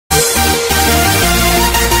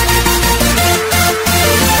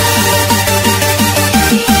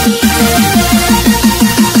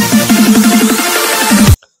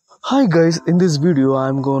Guys, in this video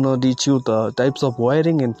I'm gonna teach you the types of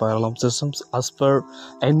wiring in fire alarm systems as per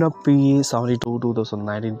NFPA 72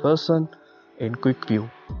 2019 version. In quick view,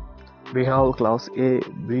 we have class A,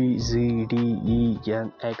 B, Z, D, E,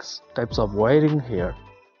 N, X types of wiring here.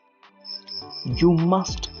 You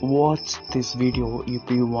must watch this video if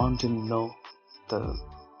you want to know the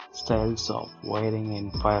styles of wiring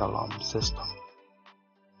in fire alarm system.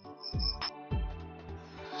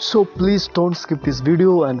 So please don't skip this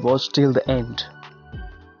video and watch till the end.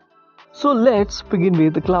 So let's begin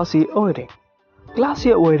with the class A wiring. Class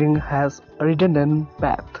A wiring has a redundant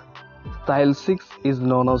path. Style 6 is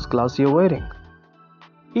known as class A wiring.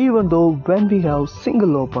 Even though when we have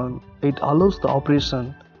single open, it allows the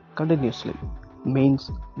operation continuously. Means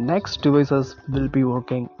next devices will be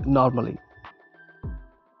working normally.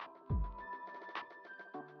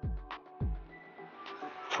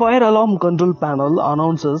 Fire alarm control panel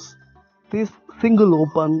announces this single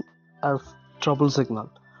open as trouble signal.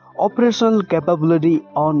 Operational capability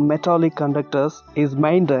on metallic conductors is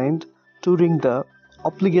maintained during the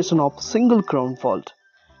application of single crown fault.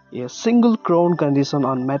 A single crown condition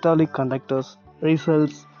on metallic conductors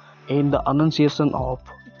results in the annunciation of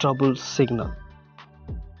trouble signal.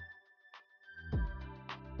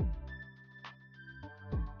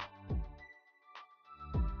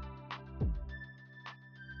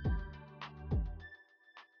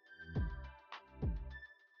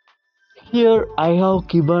 Here I have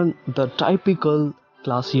given the typical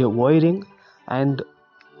class A wiring and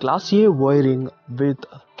class A wiring with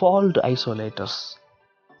fault isolators.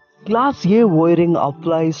 Class A wiring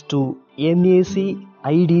applies to NAC,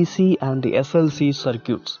 IDC and the SLC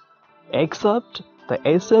circuits, except the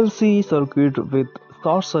SLC circuit with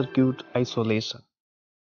short circuit isolation.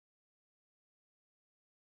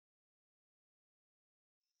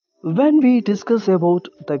 When we discuss about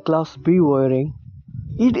the class B wiring,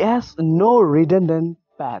 it has no redundant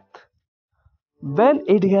path. When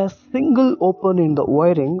it has single open in the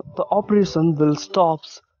wiring, the operation will stop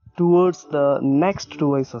towards the next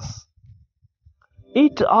devices.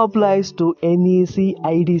 It applies to NEC,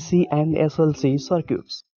 IDC and SLC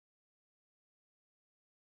circuits.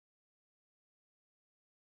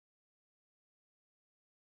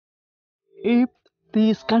 If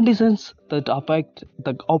these conditions that affect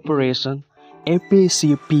the operation,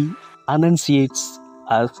 FACP annunciates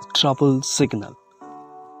as trouble signal.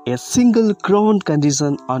 A single ground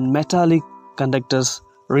condition on metallic conductors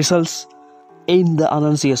results in the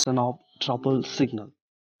annunciation of trouble signal.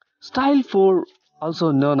 Style 4,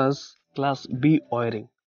 also known as class B wiring,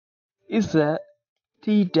 is a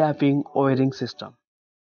T-tapping wiring system.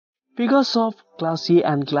 Because of class A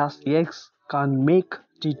and class X can't make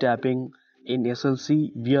T-tapping in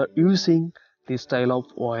SLC, we are using this style of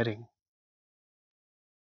wiring.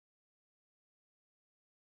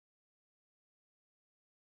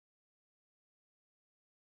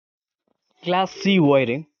 Class C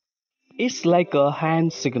wiring is like a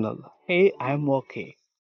hand signal. Hey, I'm okay.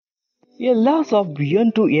 A loss of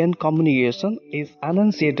end-to-end communication is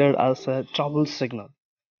annunciated as a trouble signal.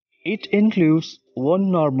 It includes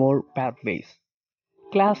one or more pathways.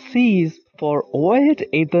 Class C is for wired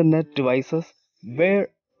Ethernet devices where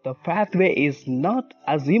the pathway is not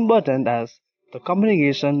as important as the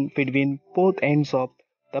communication between both ends of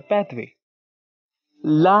the pathway.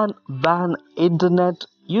 LAN WAN Internet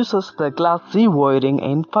uses the class C wiring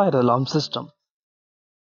in fire alarm system.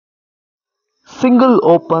 Single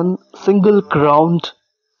open, single ground,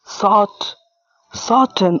 short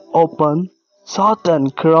and open, short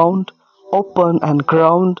and ground, open and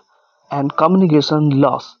ground, and communication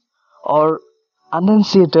loss are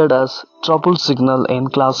annunciated as trouble signal in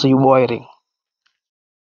class C wiring.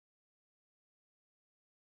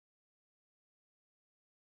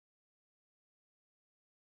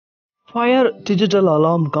 Fire digital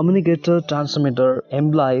alarm communicator transmitter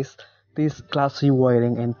employs this class C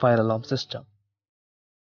wiring in fire alarm system.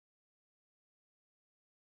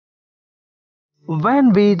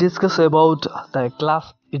 When we discuss about the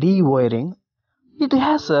class D wiring, it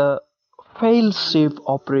has a fail-safe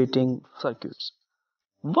operating circuits.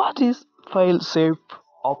 What is fail-safe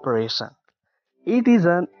operation? It is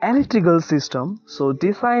an electrical system so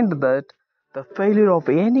designed that the failure of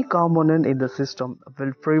any component in the system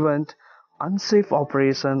will prevent unsafe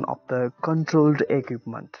operation of the controlled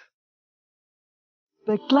equipment.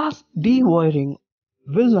 The class D wiring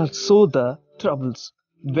will not show the troubles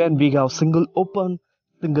when we have single open,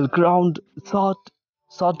 single ground, short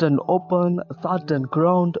and open, short and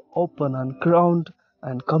ground, open and ground,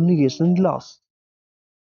 and communication loss.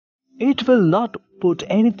 It will not put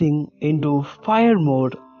anything into fire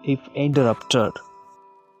mode if interrupted.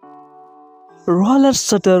 Roller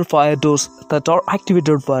shutter fire doors that are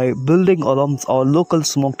activated by building alarms or local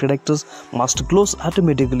smoke detectors must close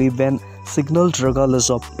automatically when signaled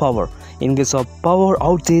regardless of power. In case of power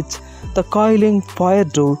outage, the coiling fire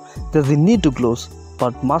door doesn't need to close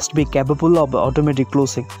but must be capable of automatic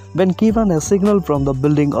closing when given a signal from the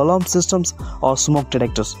building alarm systems or smoke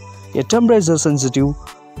detectors. A temperature sensitive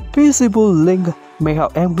feasible link may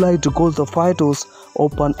have employed to close the fire doors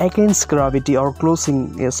open against gravity or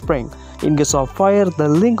closing a spring. In case of fire, the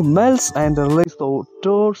link melts and releases the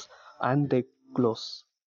doors and they close.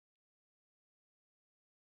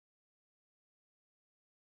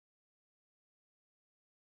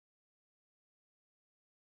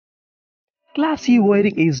 Class E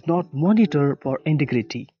wiring is not monitored for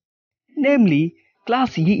integrity. Namely,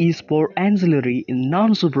 Class E is for ancillary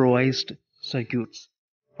non-supervised circuits.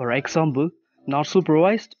 For example, not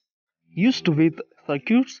supervised used with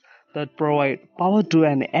circuits that provide power to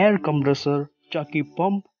an air compressor jockey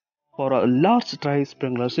pump for a large dry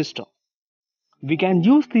sprinkler system. We can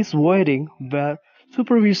use this wiring where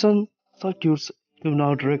supervision circuits do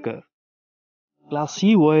not recur. Class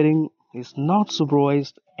C wiring is not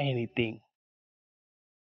supervised anything.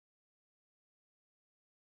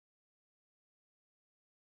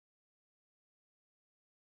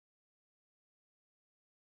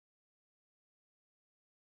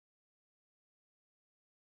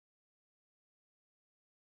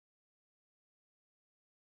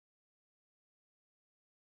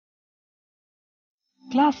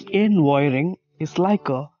 Class N wiring is like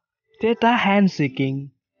a theta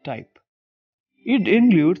handshaking type. It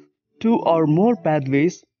includes two or more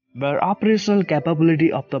pathways where operational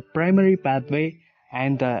capability of the primary pathway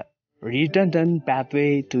and the redundant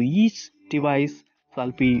pathway to each device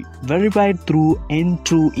shall be verified through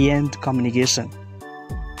end-to-end communication.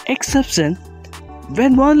 Exception: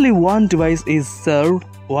 when only one device is served,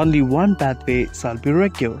 only one pathway shall be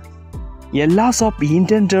required. A loss of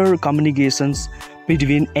intended communications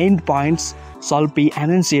between endpoints shall be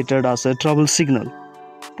annunciated as a trouble signal.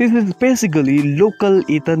 This is basically local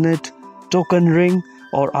Ethernet, token ring,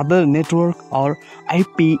 or other network or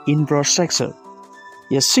IP infrastructure.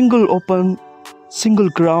 A single open, single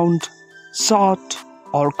ground, short,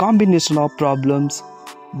 or combination of problems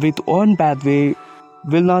with one pathway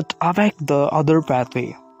will not affect the other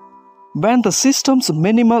pathway. When the system's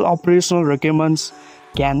minimal operational requirements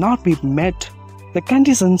cannot be met, the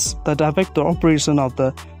conditions that affect the operation of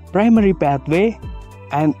the primary pathway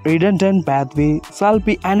and redundant pathway shall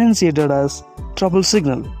be annunciated as trouble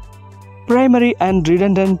signal. Primary and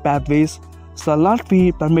redundant pathways shall not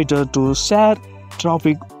be permitted to share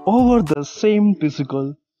traffic over the same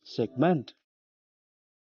physical segment.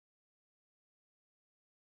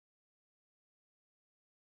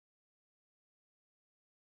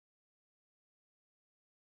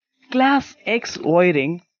 Class X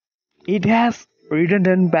wiring, it has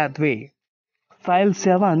redundant pathway. File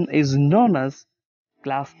 7 is known as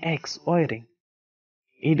Class X wiring.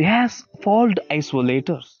 It has fault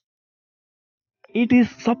isolators. It is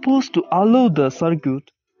supposed to allow the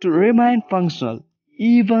circuit to remain functional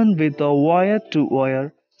even with a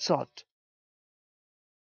wire-to-wire short.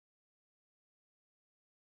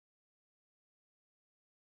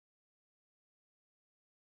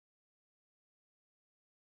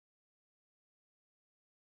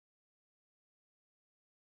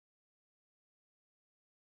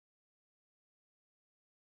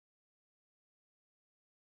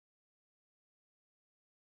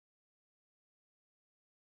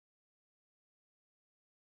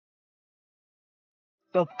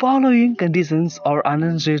 The following conditions are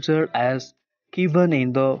enunciated as given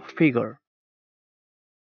in the figure.